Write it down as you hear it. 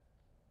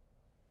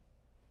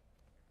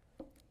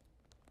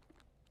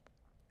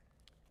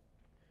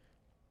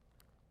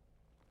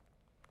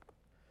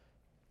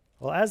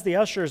Well, as the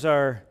ushers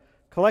are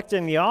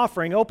collecting the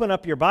offering, open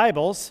up your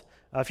Bibles.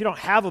 If you don't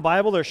have a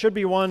Bible, there should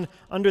be one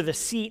under the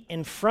seat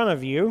in front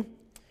of you.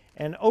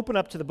 And open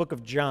up to the book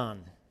of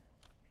John.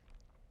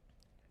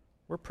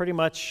 We're pretty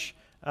much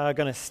going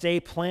to stay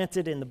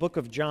planted in the book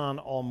of John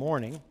all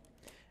morning.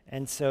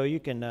 And so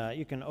you can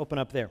open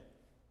up there.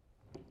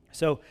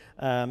 So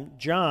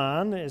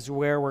John is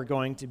where we're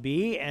going to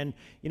be, and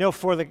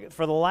for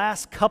the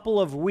last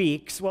couple of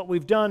weeks, what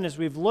we've done is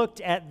we've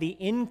looked at the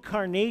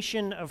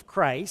incarnation of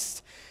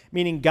Christ,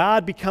 meaning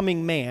God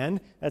becoming man.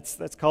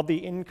 That's called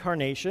the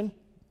incarnation,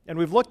 and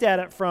we've looked at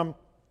it from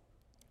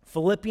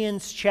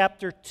Philippians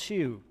chapter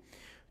 2.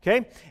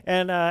 Okay,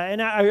 and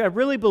I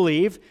really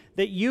believe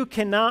that you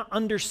cannot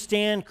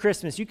understand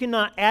Christmas, you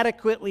cannot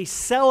adequately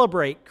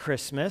celebrate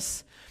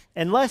Christmas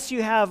unless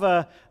you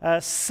have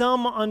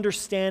some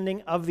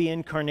understanding of the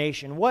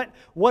incarnation,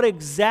 what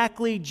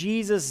exactly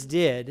Jesus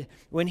did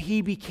when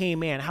he became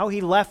man, how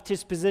he left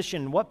his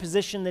position, what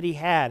position that he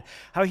had,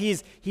 how he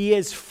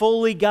is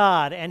fully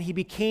God and he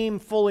became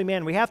fully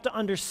man. We have to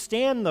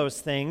understand those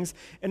things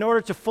in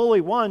order to fully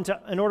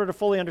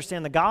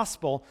understand the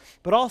gospel,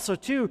 but also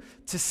to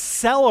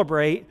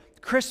celebrate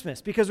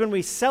Christmas. Because when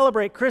we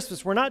celebrate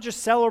Christmas, we're not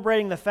just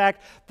celebrating the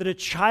fact that a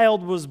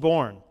child was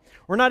born.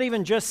 We're not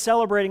even just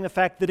celebrating the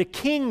fact that a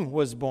king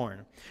was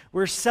born.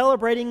 We're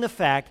celebrating the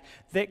fact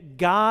that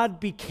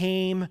God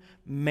became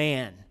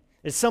man.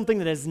 It's something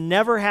that has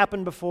never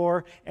happened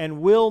before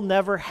and will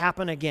never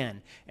happen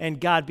again.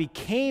 And God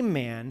became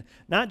man,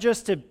 not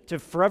just to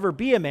forever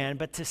be a man,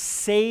 but to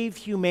save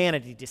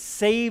humanity, to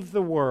save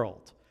the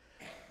world,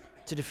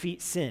 to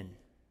defeat sin.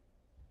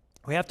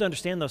 We have to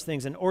understand those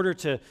things in order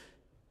to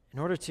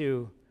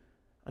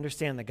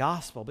understand the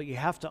gospel, but you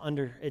have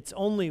to it's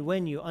only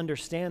when you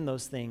understand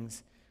those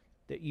things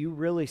that you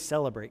really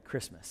celebrate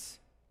Christmas.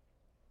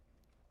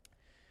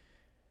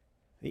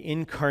 The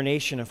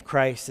incarnation of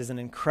Christ is an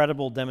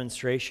incredible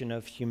demonstration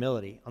of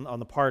humility on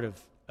the part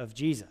of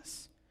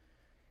Jesus.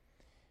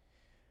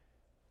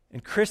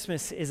 And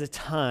Christmas is a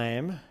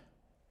time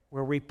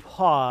where we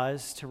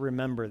pause to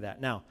remember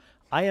that. Now,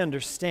 I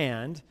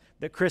understand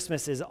that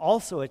Christmas is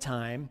also a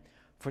time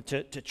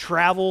to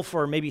travel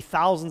for maybe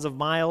thousands of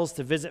miles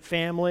to visit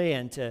family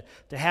and to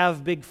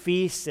have big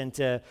feasts and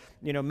to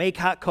make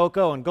hot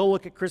cocoa and go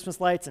look at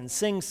Christmas lights and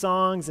sing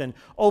songs and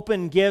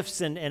open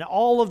gifts and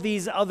all of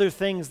these other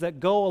things that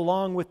go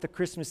along with the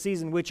Christmas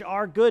season, which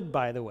are good,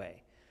 by the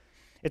way.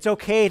 It's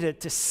okay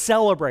to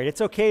celebrate.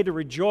 It's okay to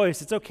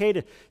rejoice. It's okay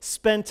to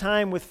spend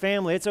time with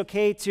family. It's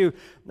okay to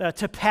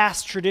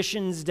pass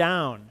traditions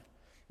down.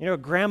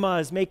 Grandma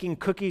is making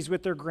cookies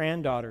with their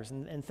granddaughters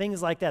and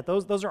things like that.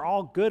 Those are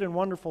all good and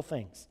wonderful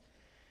things.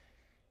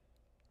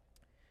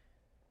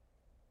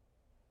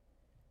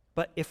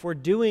 But if we're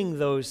doing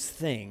those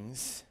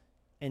things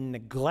and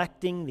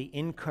neglecting the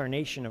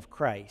incarnation of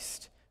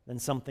Christ, then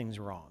something's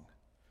wrong.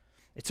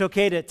 It's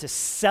okay to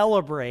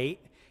celebrate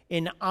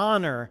in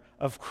honor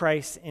of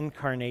Christ's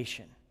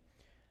incarnation.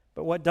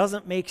 But what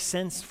doesn't make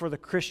sense for the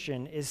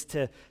Christian is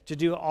to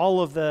do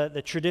all of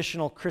the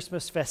traditional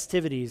Christmas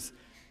festivities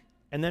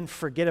and then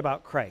forget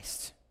about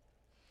Christ.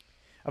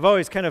 I've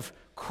always kind of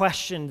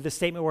questioned the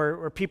statement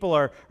where people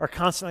are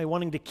constantly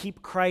wanting to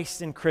keep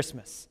Christ in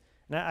Christmas.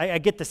 And I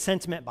get the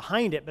sentiment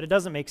behind it, but it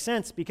doesn't make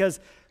sense because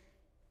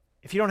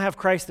if you don't have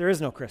Christ, there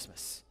is no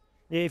Christmas.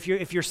 If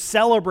you're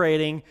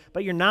celebrating,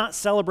 but you're not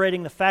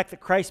celebrating the fact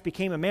that Christ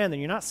became a man, then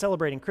you're not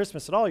celebrating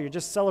Christmas at all. You're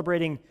just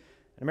celebrating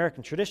an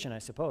American tradition, I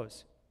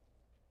suppose.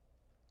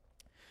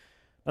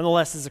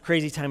 Nonetheless, it's a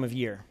crazy time of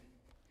year.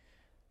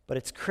 But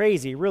it's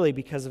crazy, really,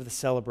 because of the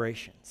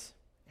celebrations.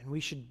 And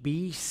we should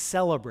be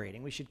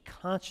celebrating. We should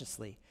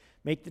consciously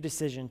make the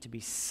decision to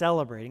be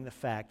celebrating the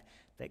fact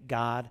that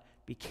God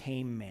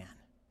became man.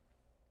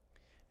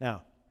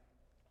 Now,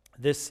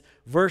 this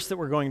verse that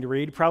we're going to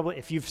read, probably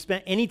if you've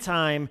spent any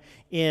time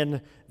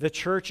in the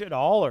church at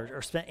all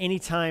or spent any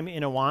time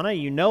in Awana,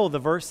 you know the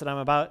verse that I'm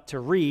about to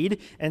read.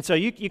 And so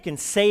you can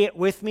say it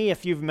with me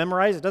if you've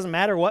memorized. It doesn't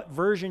matter what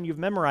version you've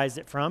memorized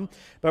it from.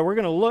 But we're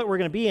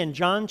going to be in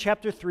John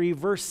chapter 3,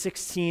 verse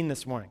 16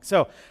 this morning.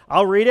 So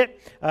I'll read it.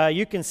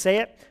 You can say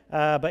it.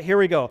 But here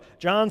we go.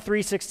 John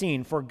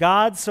 3:16. For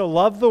God so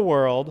loved the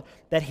world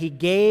that he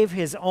gave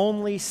his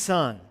only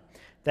Son,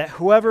 that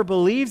whoever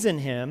believes in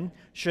him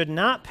should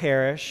not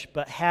perish,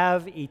 but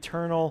have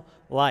eternal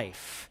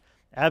life.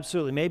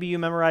 Absolutely. Maybe you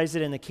memorize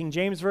it in the King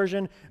James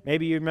Version.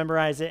 Maybe you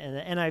memorize it in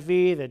the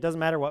NIV. It doesn't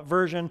matter what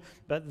version.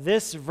 But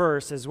this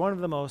verse is one of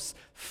the most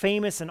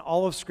famous in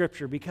all of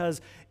Scripture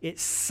because it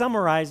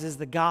summarizes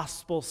the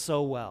gospel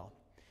so well.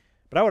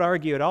 But I would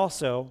argue it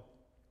also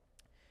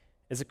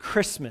is a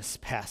Christmas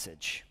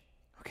passage.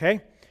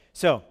 Okay?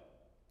 So,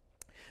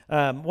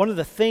 one of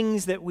the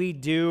things that we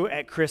do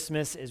at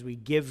Christmas is we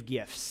give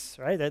gifts,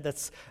 right?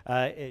 That's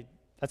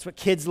what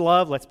kids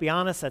love. Let's be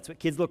honest. That's what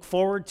kids look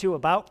forward to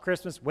about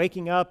Christmas,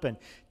 waking up and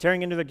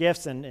tearing into their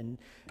gifts and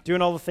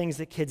doing all the things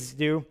that kids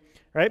do,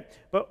 right?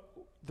 But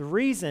the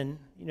reason,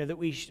 that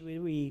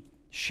we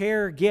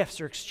share gifts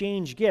or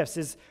exchange gifts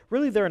is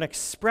really they're an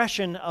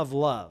expression of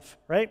love,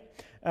 right?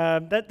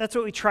 That's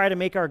what we try to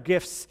make our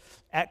gifts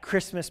at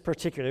Christmas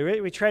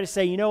particularly. We try to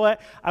say, you know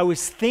what, I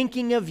was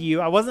thinking of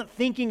you. I wasn't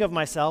thinking of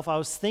myself. I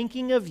was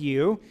thinking of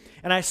you,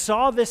 and I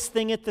saw this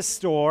thing at the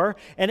store,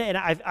 and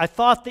I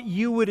thought that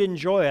you would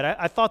enjoy it.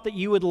 I thought that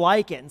you would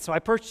like it, and so I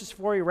purchased it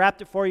for you,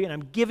 wrapped it for you, and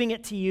I'm giving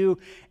it to you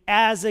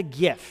as a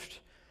gift.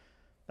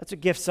 That's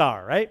what gifts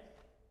are, right?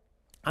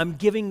 I'm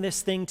giving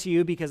this thing to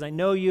you because I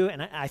know you,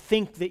 and I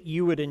think that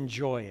you would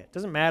enjoy it.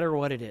 Doesn't matter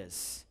what it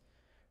is,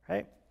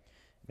 right?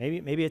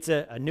 Maybe it's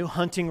a new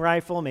hunting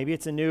rifle. Maybe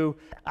it's a new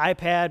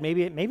iPad.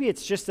 Maybe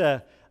it's just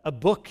a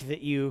book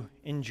that you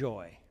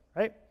enjoy,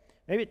 right?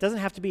 Maybe it doesn't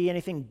have to be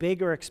anything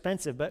big or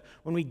expensive, but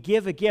when we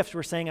give a gift,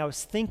 we're saying, I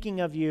was thinking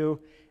of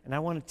you, and I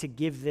wanted to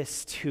give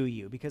this to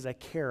you because I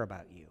care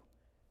about you.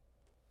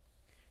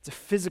 It's a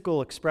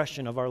physical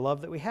expression of our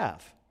love that we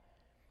have,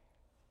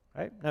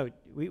 right? No,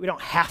 we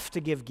don't have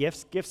to give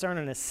gifts. Gifts aren't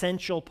an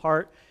essential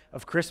part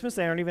of Christmas.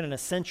 They aren't even an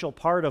essential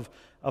part of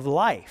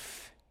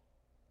life.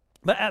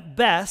 But at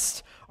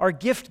best, our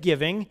gift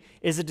giving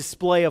is a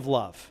display of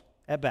love,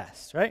 at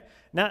best, right?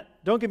 Now,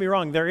 don't get me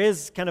wrong, there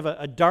is kind of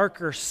a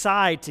darker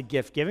side to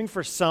gift giving.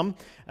 For some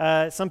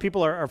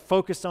people are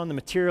focused on the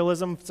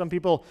materialism. Some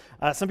people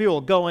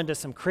will go into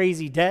some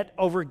crazy debt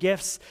over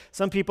gifts.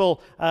 Some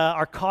people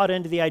are caught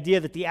into the idea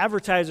that the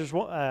advertisers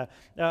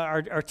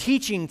are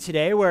teaching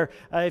today, where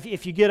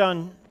if you get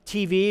on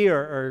TV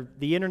or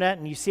the internet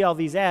and you see all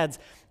these ads,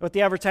 what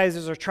the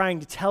advertisers are trying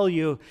to tell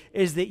you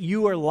is that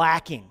you are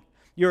lacking.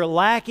 You're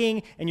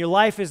lacking, and your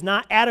life is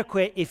not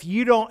adequate if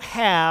you don't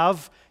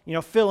have,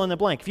 fill in the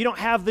blank. If you don't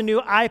have the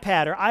new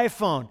iPad or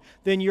iPhone,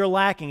 then you're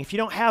lacking. If you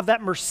don't have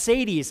that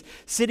Mercedes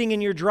sitting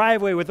in your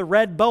driveway with a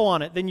red bow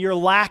on it, then you're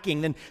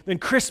lacking. Then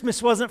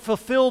Christmas wasn't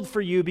fulfilled for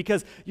you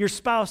because your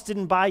spouse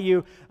didn't buy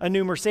you a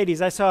new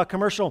Mercedes. I saw a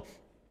commercial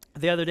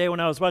the other day when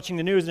I was watching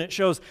the news, and it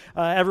shows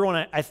everyone,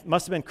 it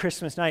must have been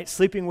Christmas night,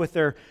 sleeping with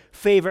their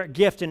favorite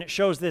gift, and it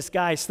shows this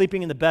guy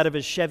sleeping in the bed of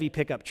his Chevy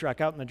pickup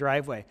truck out in the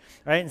driveway,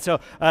 right? And so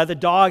the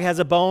dog has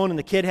a bone, and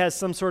the kid has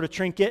some sort of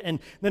trinket,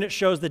 and then it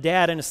shows the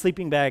dad in a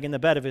sleeping bag in the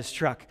bed of his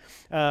truck,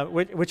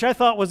 which I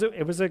thought was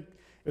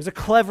a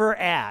clever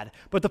ad.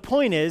 But the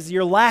point is,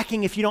 you're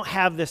lacking if you don't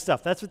have this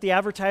stuff. That's what the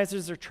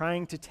advertisers are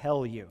trying to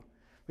tell you.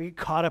 We get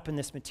caught up in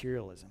this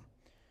materialism,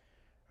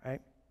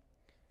 right?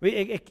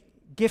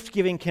 Gift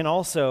giving can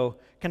also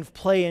kind of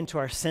play into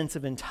our sense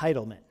of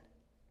entitlement.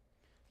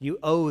 You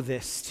owe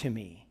this to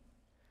me.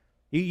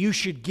 You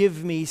should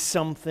give me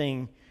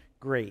something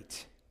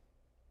great.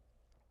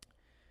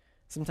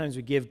 Sometimes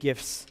we give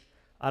gifts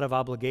out of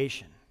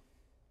obligation.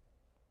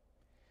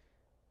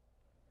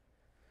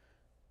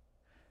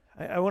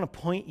 I want to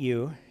point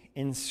you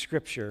in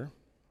Scripture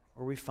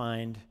where we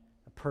find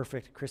a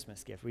perfect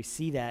Christmas gift. We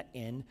see that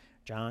in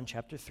John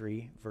chapter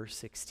 3, verse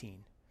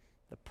 16.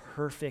 The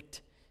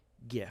perfect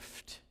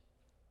gift.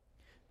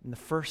 And the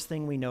first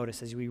thing we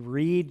notice as we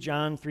read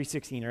John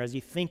 3:16, or as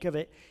you think of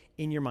it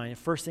in your mind, the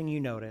first thing you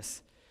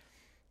notice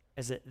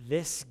is that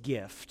this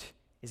gift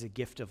is a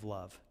gift of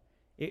love.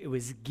 It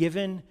was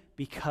given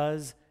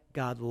because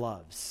God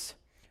loves.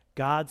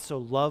 God so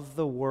loved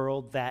the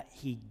world that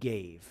he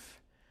gave.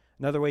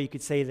 Another way you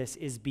could say this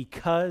is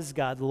because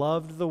God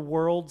loved the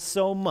world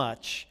so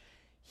much,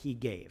 he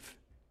gave.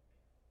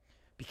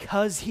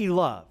 Because he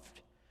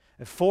loved.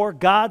 For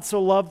God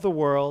so loved the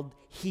world,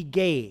 he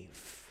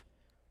gave.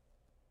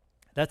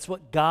 That's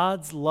what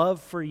God's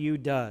love for you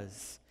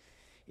does.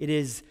 It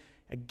is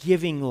a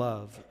giving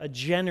love, a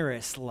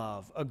generous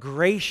love, a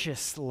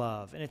gracious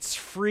love, and it's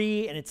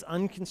free and it's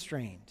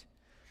unconstrained.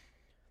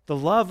 The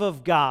love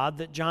of God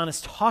that John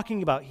is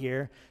talking about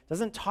here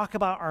doesn't talk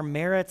about our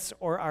merits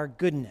or our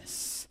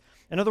goodness.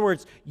 In other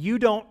words, you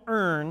don't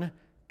earn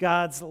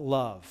God's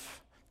love.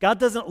 God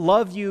doesn't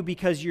love you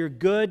because you're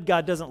good.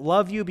 God doesn't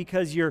love you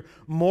because you're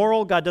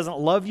moral. God doesn't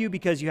love you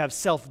because you have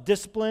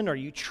self-discipline or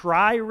you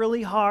try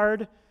really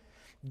hard.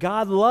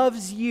 God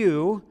loves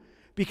you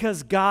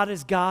because God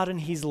is God and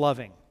he's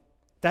loving.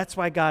 That's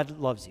why God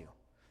loves you,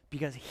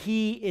 because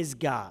he is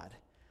God.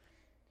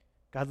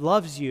 God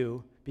loves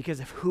you because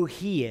of who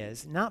he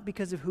is, not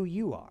because of who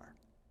you are.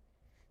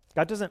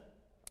 God doesn't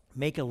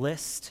make a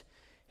list.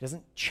 He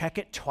doesn't check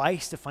it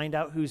twice to find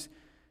out who's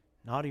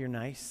naughty or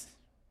nice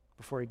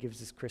before he gives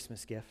his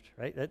Christmas gift,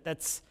 right?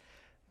 That's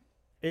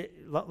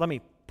it. Let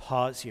me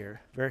pause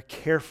here very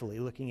carefully,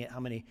 looking at how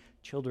many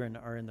children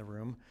are in the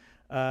room.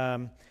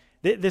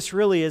 This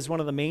really is one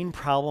of the main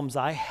problems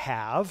I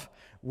have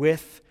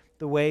with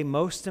the way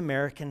most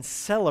Americans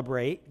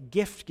celebrate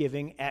gift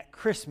giving at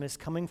Christmas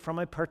coming from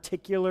a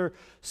particular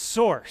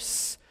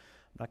source.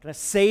 I'm not going to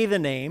say the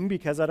name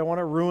because I don't want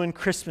to ruin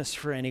Christmas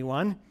for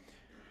anyone.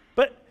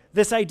 But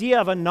this idea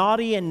of a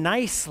naughty and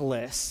nice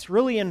list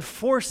really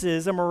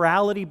enforces a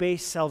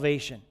morality-based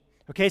salvation.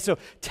 Okay, so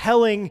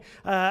telling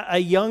a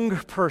young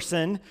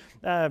person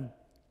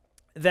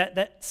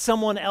that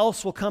someone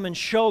else will come and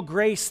show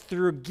grace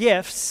through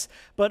gifts,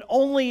 but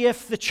only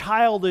if the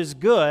child is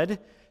good,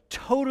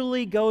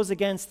 totally goes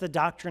against the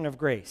doctrine of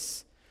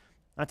grace.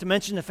 Not to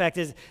mention the fact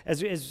is,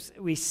 as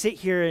we sit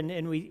here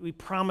and we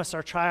promise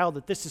our child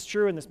that this is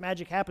true and this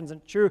magic happens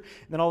and it's true,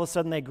 and then all of a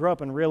sudden they grow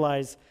up and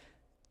realize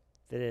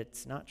that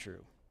it's not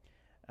true.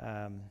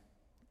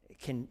 It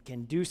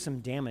can do some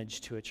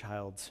damage to a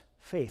child's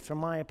faith, from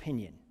my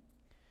opinion.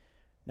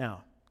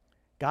 Now,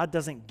 God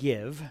doesn't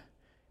give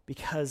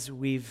because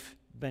we've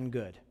been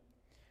good.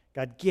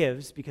 God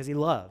gives because he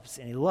loves,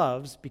 and he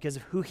loves because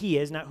of who he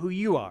is, not who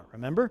you are,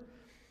 remember?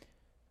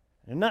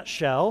 In a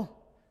nutshell,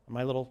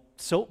 my little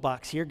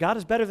soapbox here, God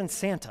is better than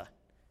Santa.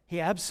 He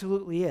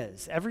absolutely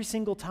is, every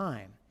single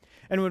time.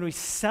 And when we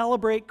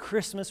celebrate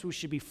Christmas, we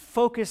should be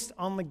focused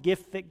on the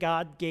gift that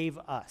God gave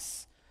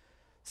us.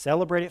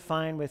 Celebrate it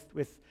fine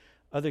with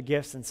other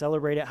gifts, and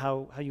celebrate it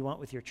how you want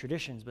with your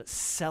traditions, but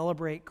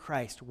celebrate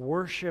Christ,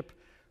 worship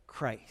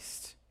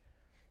Christ.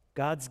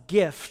 God's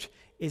gift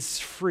is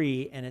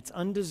free, and it's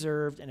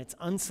undeserved, and it's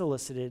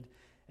unsolicited,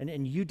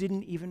 and you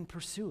didn't even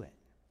pursue it,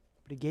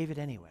 but he gave it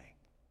anyway.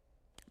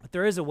 But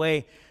there is a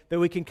way that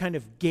we can kind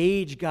of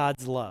gauge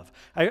God's love.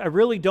 I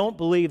really don't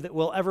believe that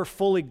we'll ever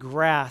fully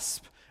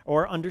grasp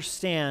or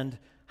understand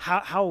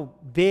how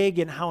big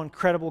and how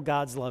incredible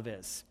God's love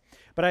is.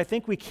 But I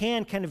think we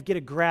can kind of get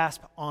a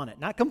grasp on it.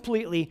 Not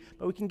completely,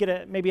 but we can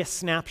get maybe a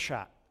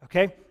snapshot,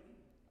 okay?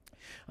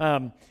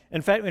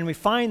 In fact, when we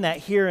find that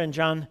here in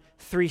John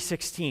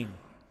 3:16,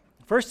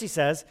 first he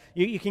says,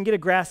 you can get a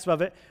grasp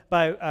of it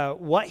by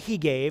what he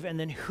gave and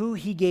then who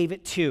he gave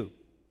it to.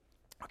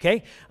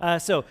 Okay,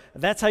 so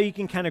that's how you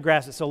can kind of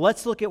grasp it. So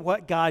let's look at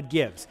what God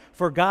gives.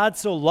 For God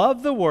so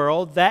loved the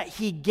world that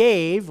he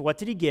gave, what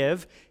did he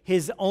give?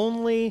 His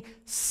only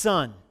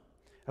Son.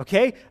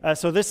 Okay,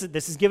 so this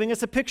is giving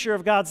us a picture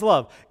of God's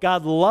love.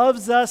 God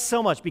loves us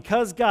so much.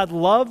 Because God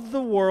loved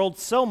the world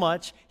so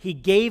much, he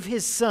gave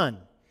his Son.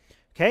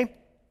 Okay?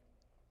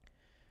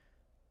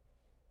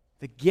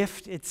 The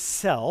gift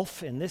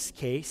itself, in this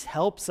case,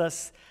 helps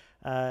us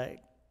kind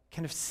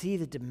of see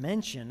the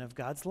dimension of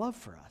God's love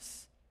for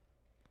us.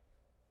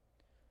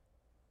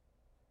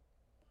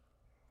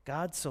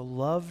 God so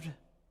loved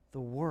the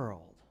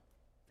world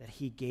that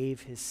he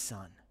gave his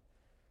Son.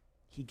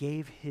 He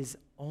gave his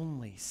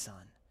only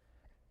Son.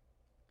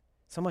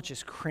 So much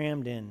is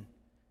crammed in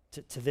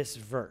to this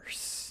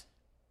verse.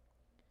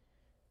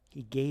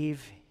 He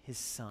gave his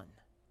Son.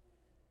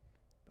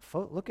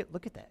 Look at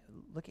that.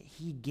 Look at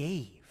he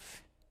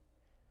gave.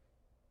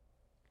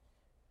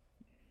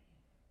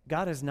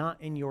 God is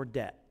not in your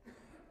debt.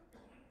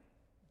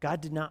 God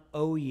did not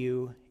owe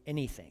you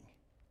anything.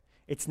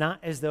 It's not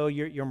as though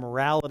your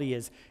morality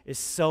is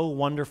so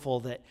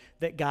wonderful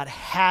that God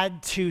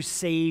had to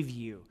save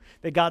you,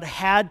 that God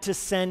had to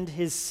send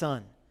his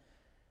Son.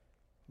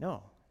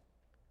 No.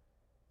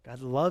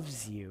 God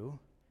loves you,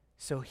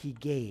 so he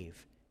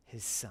gave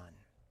his Son.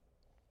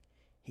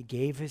 He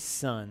gave his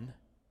Son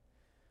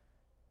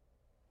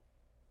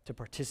to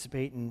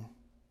participate in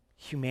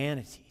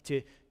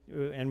humanity.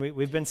 And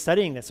we've been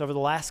studying this over the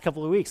last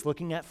couple of weeks,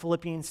 looking at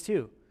Philippians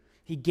 2.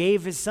 He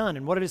gave his Son,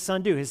 and what did his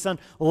Son do? His Son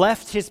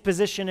left his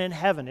position in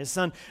heaven. His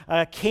Son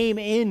came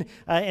in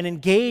and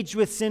engaged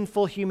with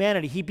sinful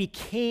humanity. He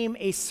became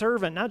a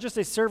servant, not just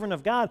a servant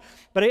of God,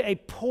 but a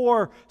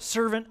poor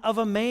servant of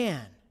a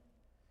man.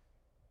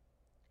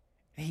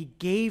 He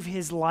gave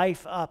his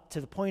life up to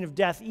the point of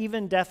death,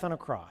 even death on a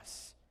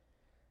cross.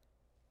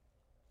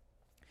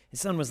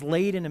 His Son was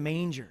laid in a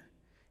manger.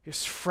 He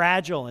was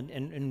fragile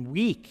and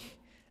weak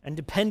and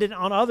dependent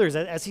on others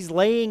as he's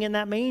laying in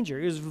that manger.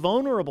 He was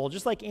vulnerable,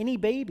 just like any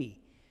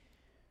baby.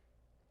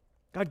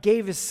 God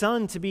gave his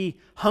Son to be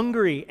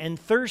hungry and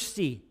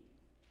thirsty,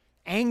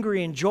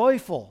 angry and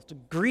joyful, to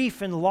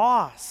grief and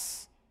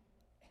loss.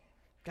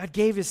 God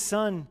gave his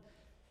Son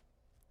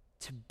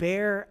to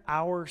bear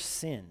our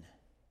sin,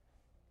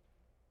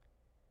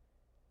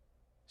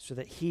 so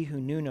that he who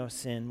knew no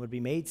sin would be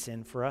made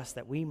sin for us,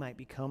 that we might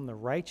become the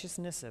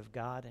righteousness of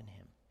God in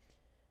him.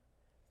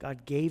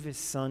 God gave his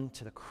Son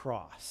to the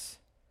cross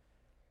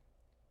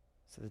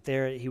so that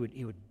there he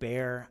would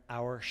bear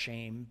our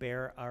shame,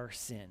 bear our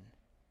sin,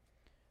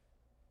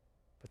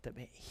 but that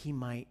he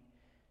might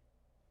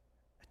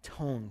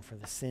atone for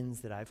the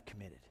sins that I've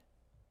committed,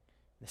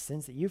 the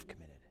sins that you've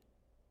committed.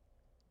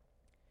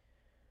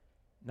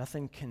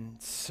 Nothing can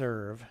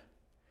serve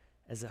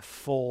as a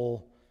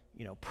full,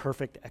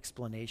 perfect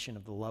explanation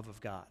of the love of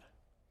God.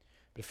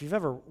 But if you've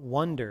ever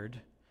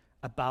wondered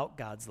about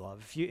God's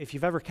love, if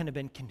you've ever kind of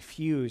been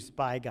confused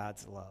by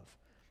God's love,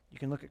 you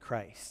can look at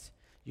Christ.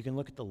 You can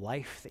look at the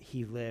life that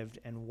he lived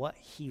and what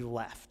he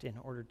left in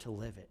order to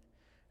live it.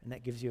 And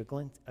that gives you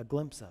a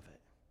glimpse of it.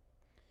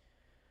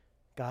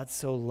 God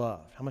so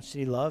loved. How much did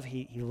he love?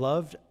 He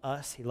loved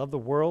us. He loved the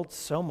world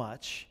so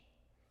much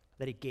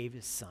that he gave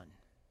his Son.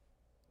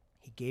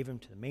 He gave him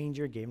to the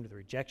manger, gave him to the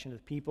rejection of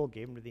the people,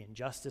 gave him to the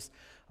injustice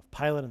of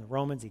Pilate and the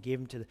Romans. He gave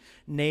him to the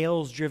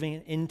nails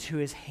driven into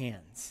his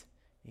hands.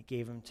 He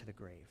gave him to the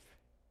grave.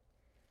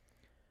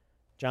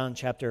 1 John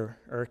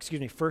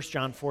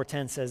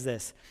 4:10 says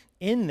this,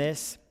 in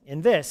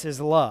this is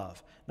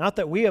love, not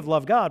that we have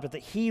loved God, but that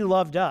he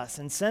loved us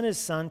and sent his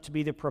Son to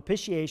be the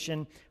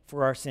propitiation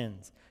for our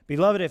sins.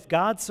 Beloved, if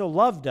God so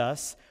loved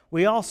us,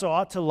 we also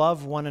ought to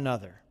love one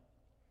another.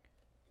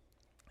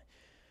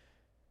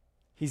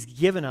 He's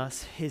given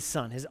us his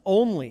Son, his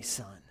only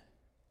Son,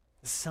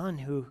 the Son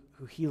who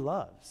he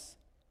loves,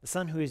 the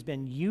Son who has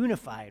been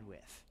unified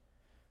with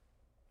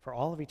for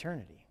all of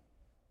eternity.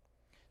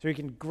 So you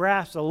can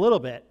grasp a little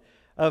bit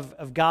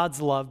of God's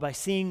love by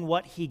seeing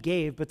what he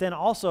gave, but then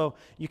also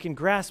you can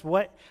grasp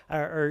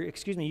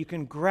you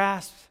can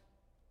grasp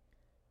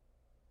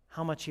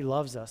how much he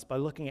loves us by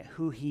looking at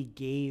who he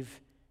gave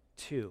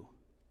to.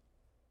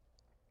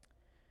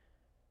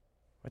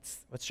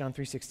 What's John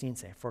 3:16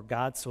 say? For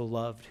God so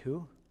loved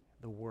who?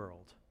 The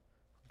world.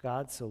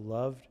 God so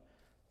loved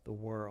the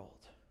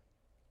world.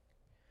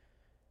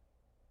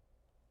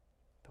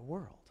 The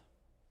world.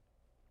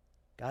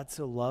 God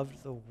so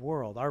loved the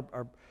world.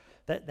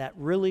 That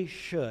really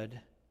should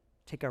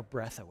take our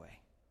breath away.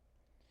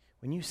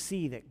 When you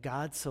see that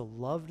God so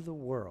loved the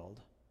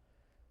world,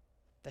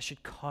 that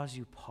should cause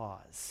you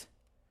pause.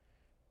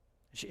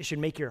 It should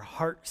make your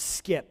heart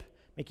skip,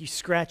 make you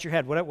scratch your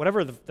head,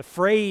 whatever the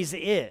phrase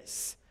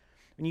is.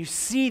 When you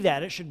see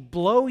that, it should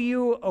blow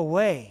you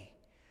away.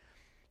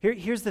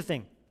 Here's the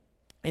thing.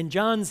 In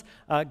John's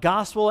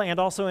gospel and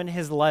also in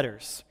his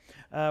letters,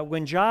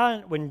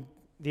 when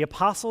the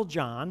Apostle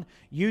John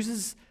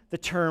uses the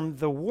term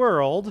the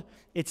world,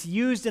 it's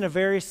used in a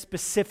very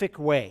specific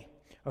way.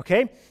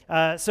 Okay?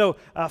 So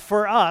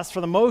for us,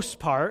 for the most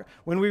part,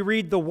 when we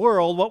read the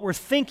world, what we're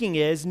thinking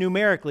is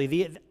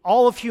numerically,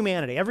 all of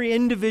humanity, every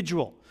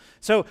individual.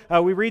 So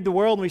we read the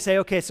world and we say,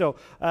 okay, so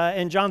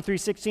in John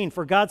 3:16,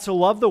 for God so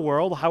loved the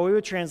world, how we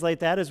would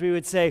translate that is we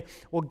would say,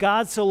 well,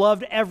 God so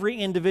loved every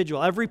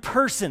individual, every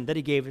person that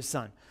he gave his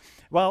Son.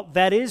 Well,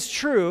 that is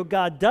true.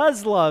 God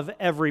does love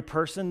every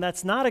person.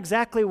 That's not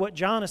exactly what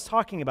John is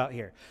talking about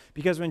here.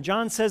 Because when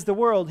John says the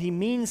world, he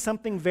means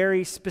something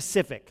very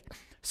specific.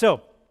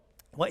 So,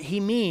 what he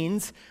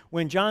means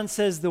when John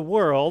says the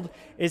world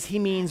is he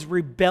means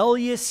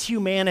rebellious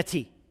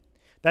humanity.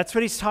 That's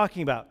what he's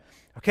talking about.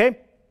 Okay?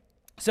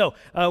 So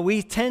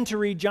we tend to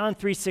read John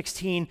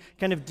 3:16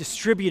 kind of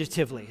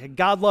distributively.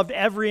 God loved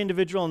every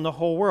individual in the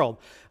whole world.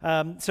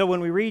 So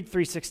when we read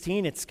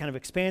 3:16, it's kind of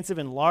expansive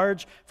and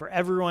large for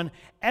everyone,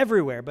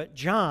 everywhere. But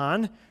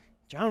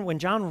when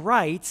John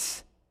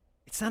writes,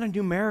 it's not a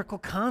numerical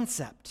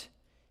concept.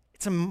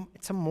 It's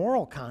a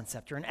moral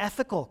concept or an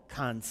ethical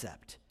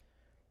concept.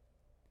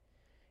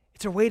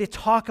 It's a way to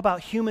talk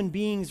about human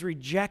beings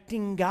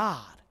rejecting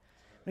God.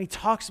 When he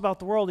talks about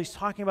the world, he's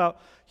talking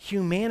about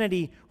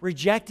humanity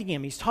rejecting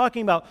him. He's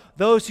talking about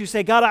those who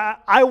say, God,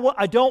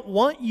 I don't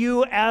want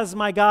you as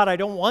my God. I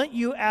don't want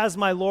you as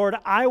my Lord.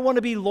 I want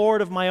to be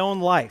Lord of my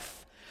own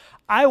life.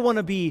 I want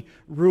to be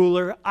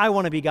ruler. I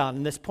want to be God.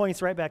 And this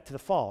points right back to the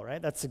fall,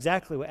 right? That's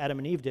exactly what Adam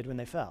and Eve did when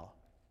they fell.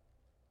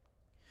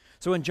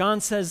 So when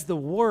John says the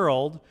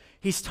world,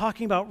 he's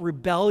talking about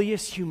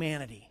rebellious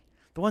humanity.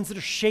 The ones that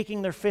are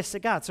shaking their fists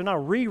at God. So now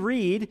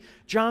reread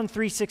John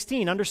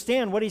 3:16.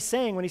 Understand what he's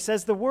saying when he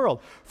says the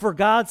world. For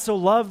God so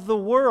loved the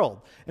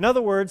world. In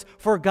other words,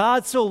 for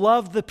God so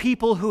loved the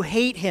people who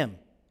hate him.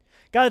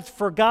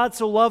 For God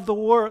so loved the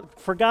world.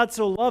 For God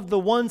so loved the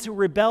ones who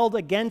rebelled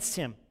against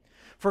him.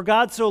 For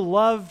God so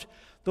loved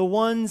the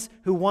ones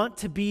who want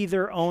to be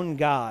their own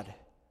God.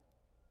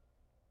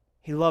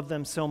 He loved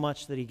them so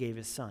much that he gave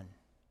his Son.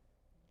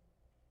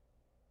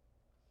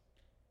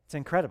 It's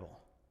incredible.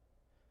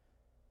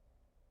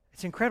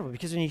 It's incredible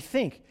because when you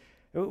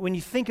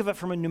think of it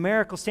from a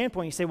numerical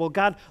standpoint, you say, well,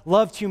 God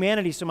loved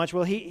humanity so much.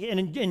 Well,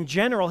 in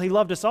general, he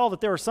loved us all,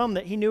 that there were some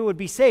that he knew would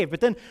be saved. But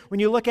then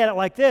when you look at it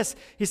like this,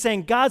 he's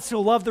saying God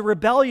so loved the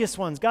rebellious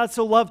ones. God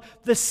so loved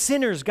the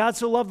sinners. God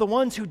so loved the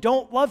ones who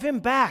don't love him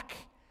back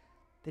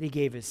that he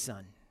gave his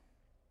Son.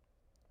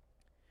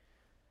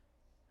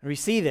 And we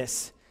see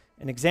this,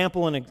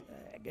 example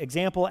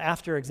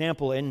after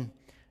example in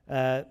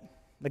the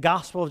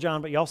Gospel of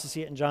John, but you also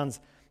see it in John's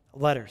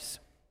letters.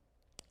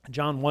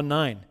 John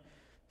 1:9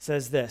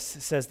 says this.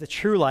 It says, the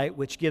true light,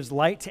 which gives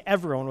light to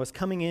everyone, was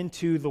coming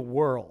into the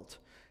world.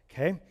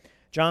 Okay?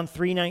 John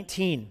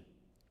 3:19.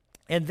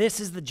 And this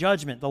is the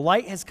judgment. The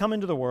light has come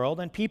into the world,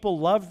 and people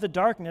love the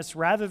darkness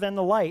rather than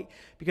the light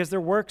because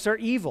their works are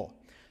evil.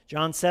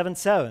 John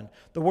 7:7.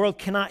 The world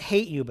cannot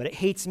hate you, but it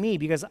hates me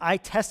because I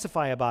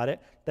testify about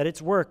it that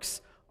its works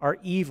are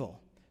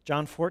evil.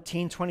 John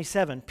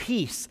 14:27.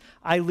 Peace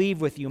I leave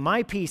with you.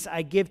 My peace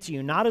I give to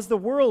you. Not as the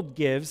world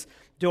gives,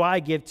 do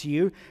I give to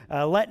you.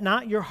 Let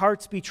not your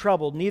hearts be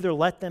troubled, neither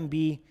let them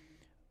be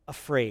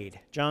afraid.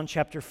 John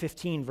chapter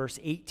 15, verse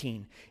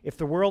 18. If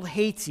the world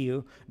hates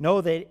you, know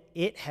that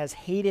it has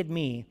hated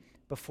me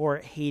before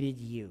it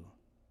hated you.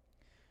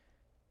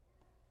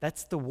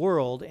 That's the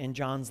world in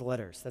John's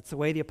letters. That's the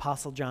way the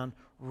Apostle John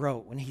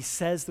wrote. When he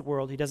says the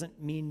world, he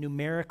doesn't mean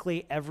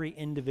numerically every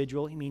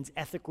individual. He means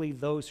ethically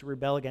those who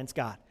rebel against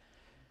God.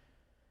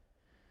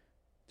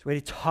 It's a way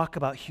to talk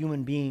about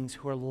human beings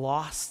who are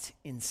lost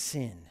in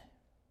sin,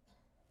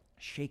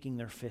 shaking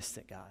their fists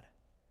at God,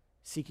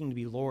 seeking to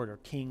be Lord or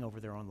King over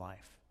their own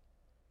life.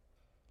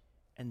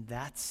 And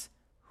that's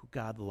who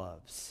God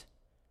loves.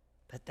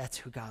 That's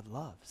who God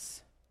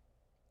loves.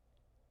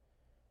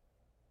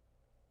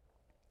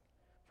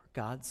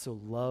 God so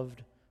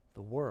loved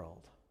the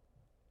world.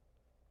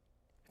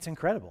 It's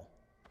incredible.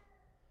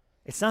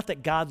 It's not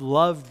that God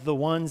loved the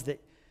ones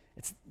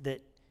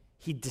that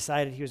he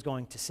decided he was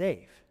going to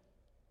save.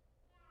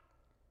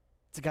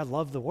 It's that God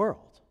loved the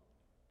world.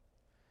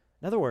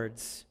 In other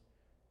words,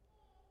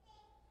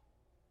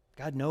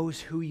 God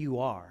knows who you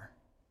are.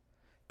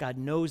 God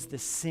knows the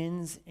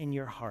sins in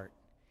your heart.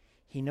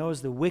 He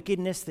knows the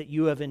wickedness that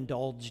you have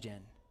indulged in.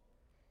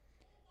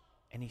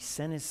 And he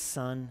sent his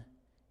son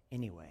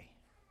anyway.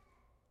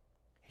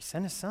 He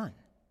sent his son.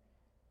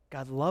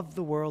 God loved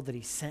the world that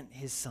he sent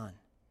his son.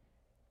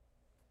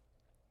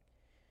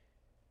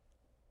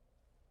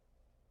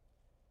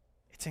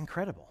 It's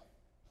incredible.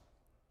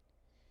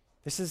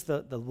 This is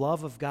the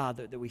love of God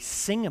that we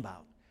sing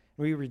about.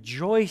 We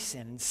rejoice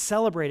in and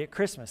celebrate at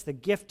Christmas, the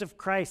gift of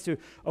Christ to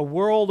a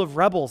world of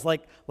rebels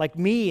like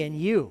me and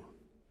you.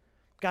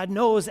 God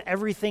knows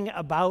everything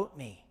about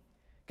me.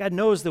 God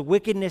knows the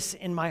wickedness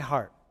in my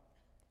heart.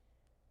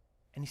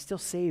 And he still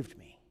saved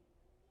me.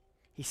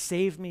 He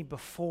saved me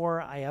before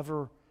I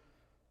ever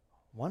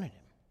wanted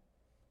him.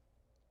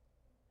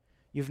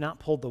 You've not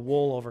pulled the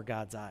wool over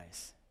God's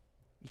eyes.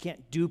 You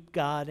can't dupe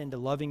God into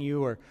loving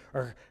you or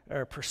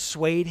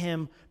persuade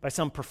him by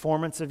some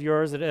performance of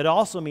yours. It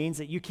also means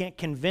that you can't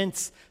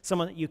convince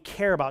someone that you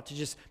care about to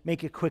just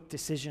make a quick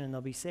decision and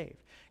they'll be saved.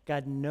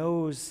 God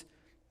knows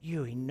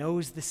you. He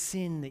knows the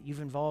sin that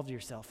you've involved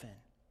yourself in.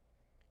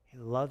 He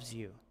loves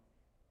you,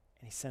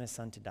 and he sent his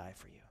son to die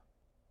for you.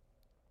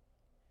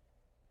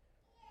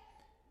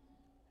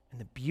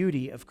 And the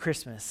beauty of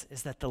Christmas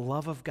is that the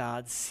love of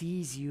God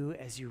sees you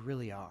as you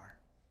really are.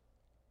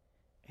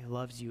 He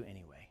loves you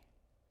anyway.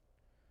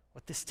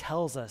 What this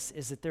tells us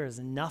is that there is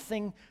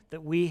nothing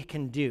that we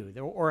can do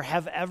or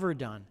have ever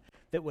done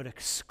that would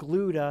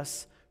exclude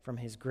us from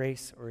his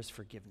grace or his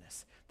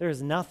forgiveness. There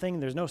is nothing,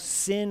 there's no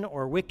sin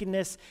or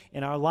wickedness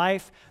in our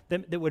life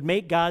that would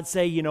make God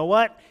say, you know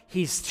what?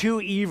 He's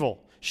too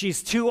evil.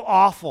 She's too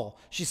awful.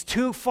 She's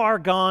too far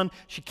gone.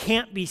 She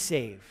can't be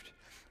saved.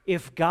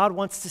 If God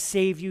wants to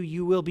save you,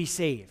 you will be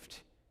saved.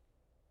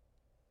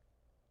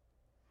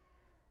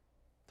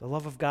 The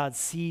love of God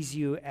sees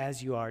you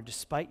as you are,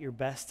 despite your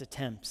best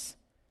attempts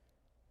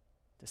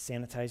to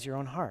sanitize your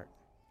own heart.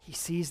 He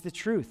sees the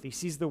truth. He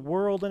sees the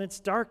world and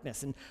its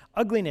darkness and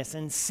ugliness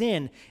and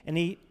sin, and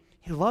he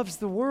loves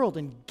the world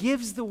and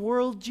gives the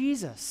world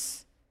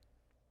Jesus.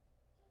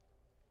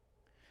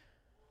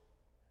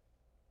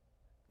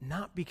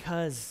 Not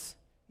because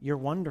you're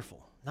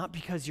wonderful, not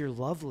because you're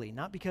lovely,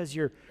 not because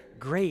you're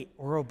great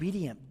or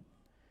obedient,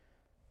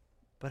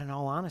 but in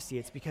all honesty,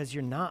 it's because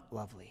you're not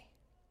lovely.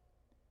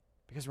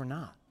 Because we're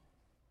not.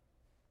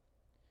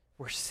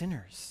 We're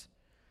sinners.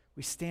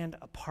 We stand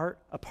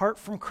apart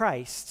from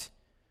Christ.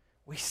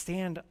 We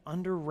stand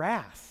under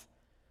wrath.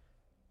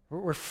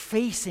 We're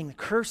facing the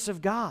curse of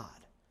God.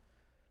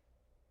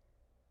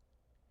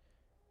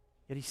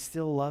 Yet he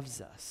still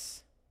loves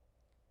us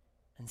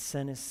and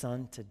sent his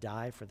son to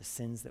die for the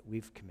sins that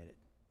we've committed.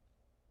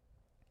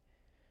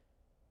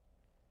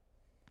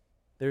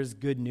 There's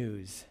good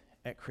news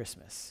at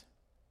Christmas.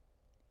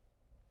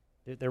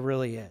 There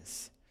really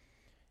is.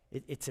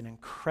 It's an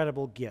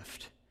incredible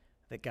gift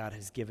that God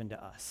has given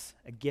to us,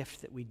 a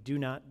gift that we do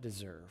not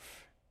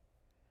deserve.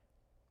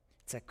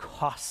 It's a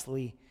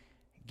costly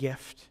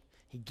gift.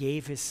 He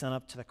gave his son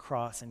up to the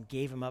cross and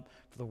gave him up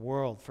for the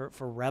world, for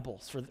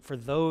rebels, for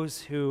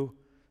those who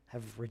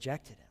have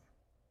rejected him.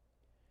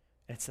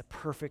 And it's the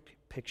perfect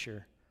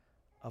picture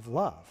of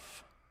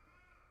love.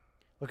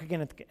 Look again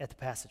at the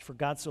passage. For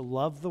God so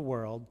loved the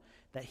world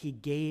that he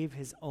gave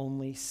his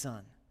only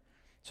son,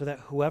 so that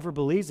whoever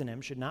believes in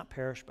him should not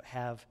perish but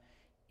have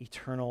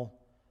eternal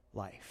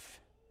life.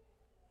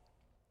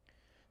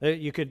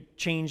 You could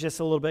change this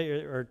a little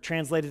bit or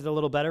translate it a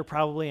little better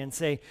probably and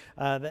say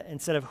that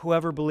instead of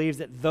whoever believes,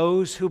 that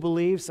those who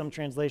believe, some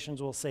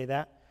translations will say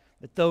that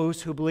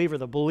those who believe, or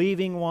the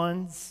believing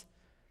ones,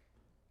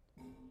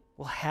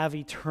 will have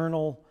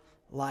eternal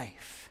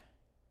life.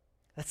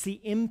 That's the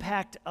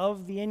impact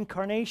of the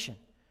incarnation.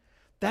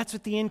 That's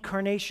what the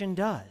incarnation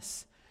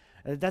does.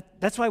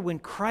 That's why when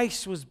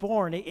Christ was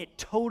born, it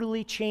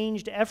totally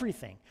changed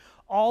everything.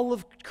 All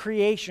of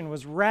creation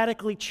was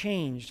radically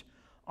changed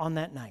on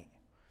that night.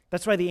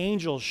 That's why the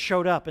angels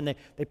showed up and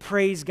they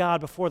praised God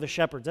before the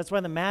shepherds. That's why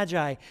the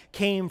Magi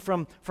came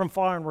from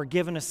far and were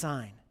given a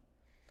sign.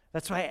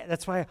 That's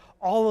why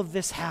all of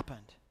this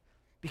happened,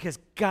 because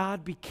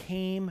God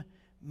became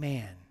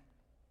man.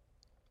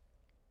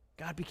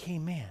 God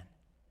became man.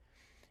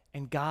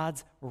 And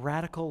God's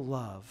radical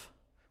love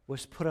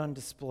was put on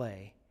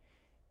display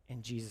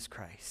in Jesus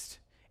Christ,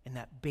 in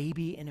that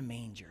baby in a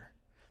manger.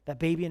 That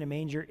baby in a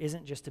manger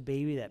isn't just a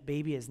baby. That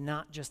baby is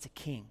not just a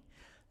king.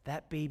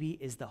 That baby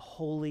is the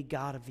holy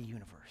God of the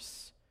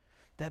universe.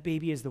 That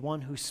baby is the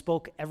one who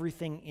spoke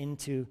everything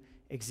into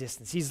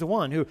existence. He's the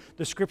one who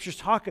the scriptures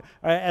talk,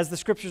 as the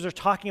scriptures are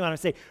talking about him,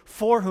 say,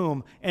 for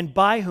whom and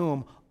by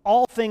whom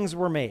all things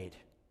were made.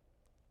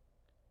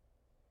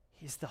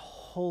 He's the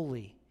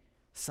holy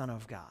Son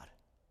of God.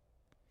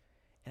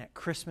 And at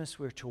Christmas,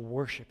 we're to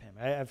worship him.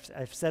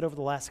 I've said over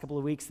the last couple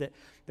of weeks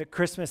that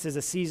Christmas is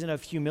a season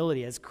of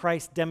humility, as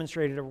Christ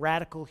demonstrated a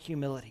radical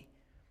humility.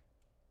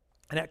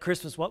 And at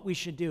Christmas, what we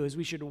should do is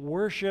we should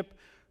worship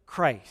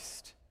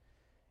Christ.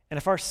 And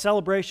if our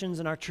celebrations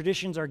and our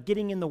traditions are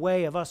getting in the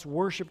way of us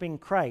worshiping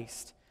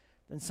Christ,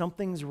 then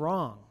something's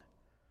wrong.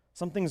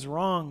 Something's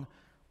wrong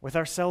with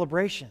our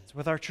celebrations,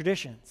 with our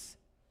traditions.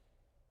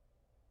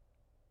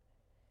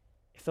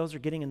 If those are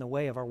getting in the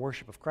way of our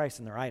worship of Christ,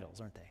 then they're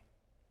idols, aren't they?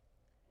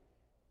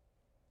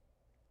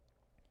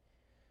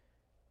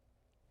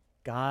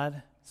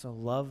 God so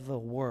loved the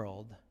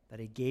world that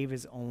he gave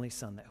his only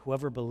Son, that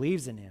whoever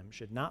believes in him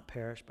should not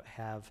perish but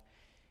have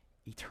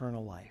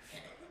eternal life.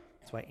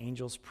 That's why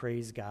angels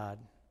praise God.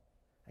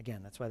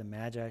 Again, that's why the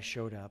Magi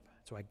showed up.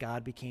 That's why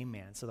God became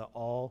man, so that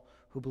all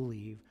who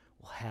believe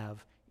will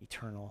have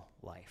eternal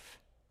life.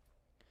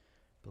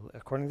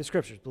 According to the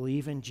Scriptures,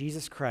 believe in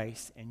Jesus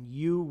Christ and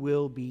you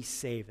will be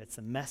saved. That's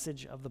the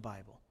message of the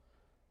Bible.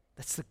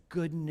 That's the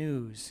good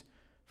news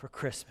for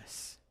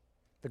Christmas.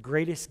 The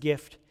greatest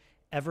gift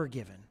ever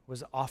given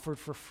was offered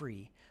for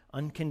free,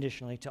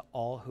 unconditionally to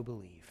all who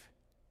believe.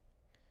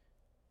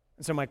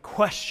 And so my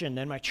question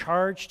and my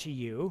charge to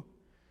you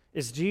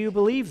is, do you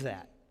believe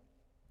that?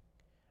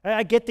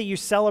 I get that you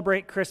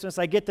celebrate Christmas.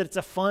 I get that it's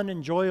a fun,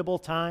 enjoyable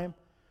time.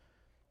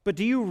 But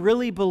do you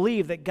really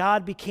believe that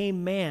God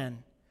became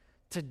man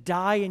to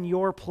die in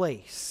your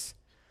place?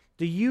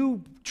 Do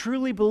you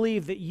truly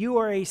believe that you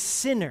are a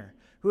sinner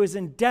who is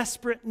in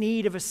desperate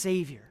need of a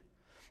Savior?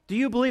 Do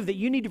you believe that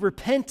you need to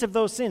repent of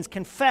those sins,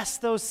 confess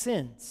those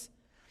sins?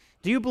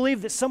 Do you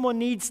believe that someone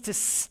needs to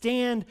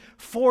stand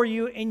for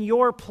you in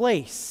your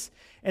place,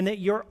 and that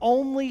your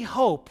only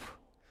hope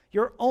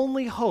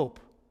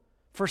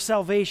for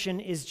salvation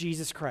is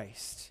Jesus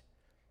Christ?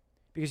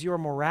 Because your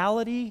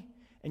morality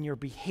and your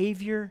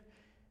behavior,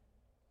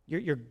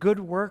 your good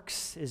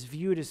works is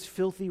viewed as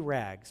filthy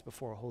rags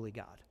before a holy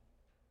God.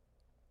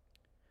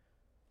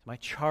 My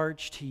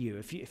charge to you,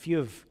 if you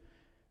have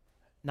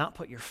not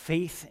put your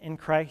faith in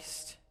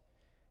Christ,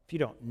 if you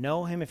don't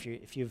know him, if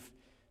you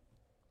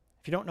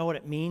don't know what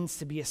it means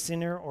to be a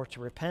sinner or to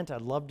repent,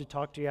 I'd love to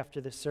talk to you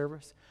after this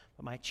service.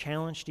 But my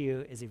challenge to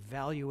you is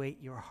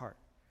evaluate your heart.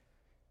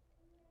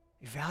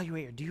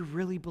 Do you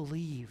really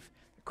believe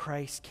that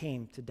Christ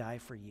came to die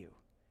for you?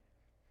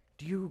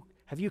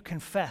 Have you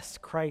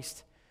confessed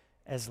Christ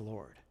as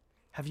Lord?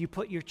 Have you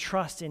put your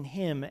trust in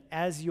him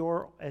as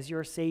your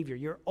Savior,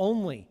 your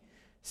only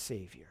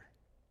Savior?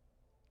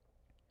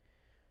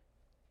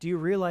 Do you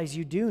realize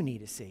you do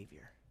need a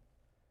Savior?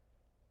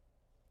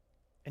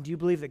 And do you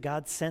believe that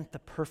God sent the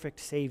perfect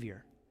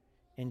Savior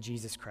in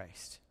Jesus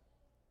Christ?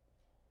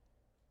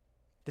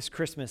 This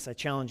Christmas, I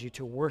challenge you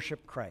to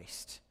worship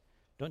Christ.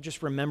 Don't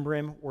just remember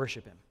him,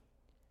 worship him.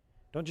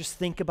 Don't just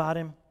think about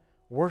him,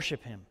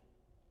 worship him.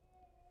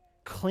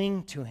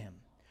 Cling to him.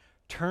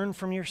 Turn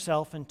from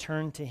yourself and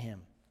turn to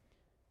him.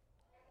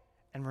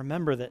 And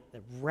remember that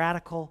the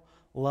radical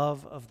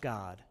love of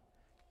God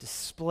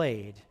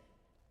displayed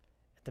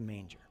at the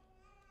manger.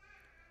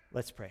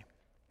 Let's pray.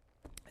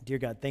 Dear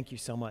God, thank you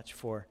so much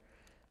for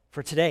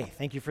today.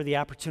 Thank you for the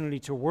opportunity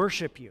to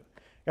worship you.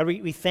 God,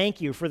 we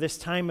thank you for this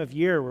time of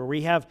year where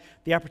we have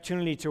the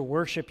opportunity to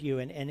worship you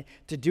and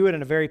to do it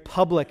in a very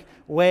public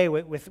way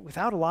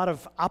without a lot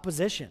of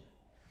opposition.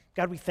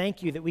 God, we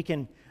thank you that we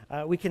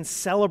can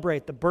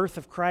celebrate the birth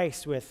of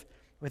Christ with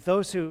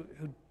those who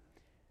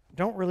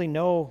don't really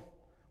know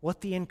what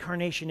the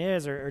incarnation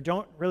is or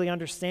don't really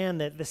understand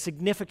the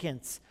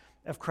significance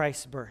of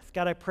Christ's birth.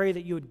 God, I pray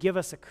that you would give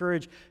us the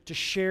courage to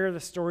share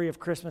the story of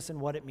Christmas and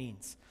what it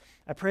means.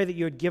 I pray that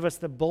you would give us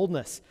the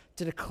boldness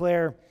to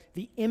declare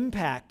the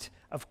impact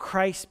of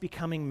Christ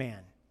becoming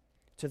man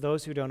to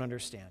those who don't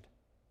understand.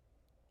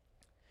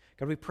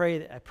 God,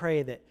 I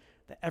pray that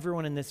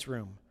everyone in this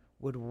room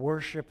would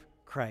worship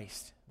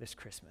Christ this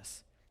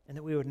Christmas and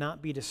that we would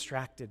not be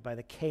distracted by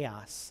the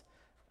chaos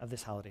of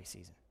this holiday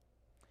season.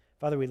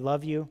 Father, we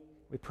love you,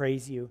 we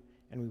praise you,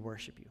 and we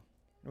worship you.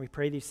 And we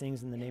pray these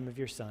things in the name of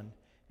your Son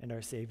and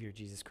our Savior,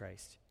 Jesus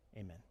Christ.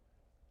 Amen.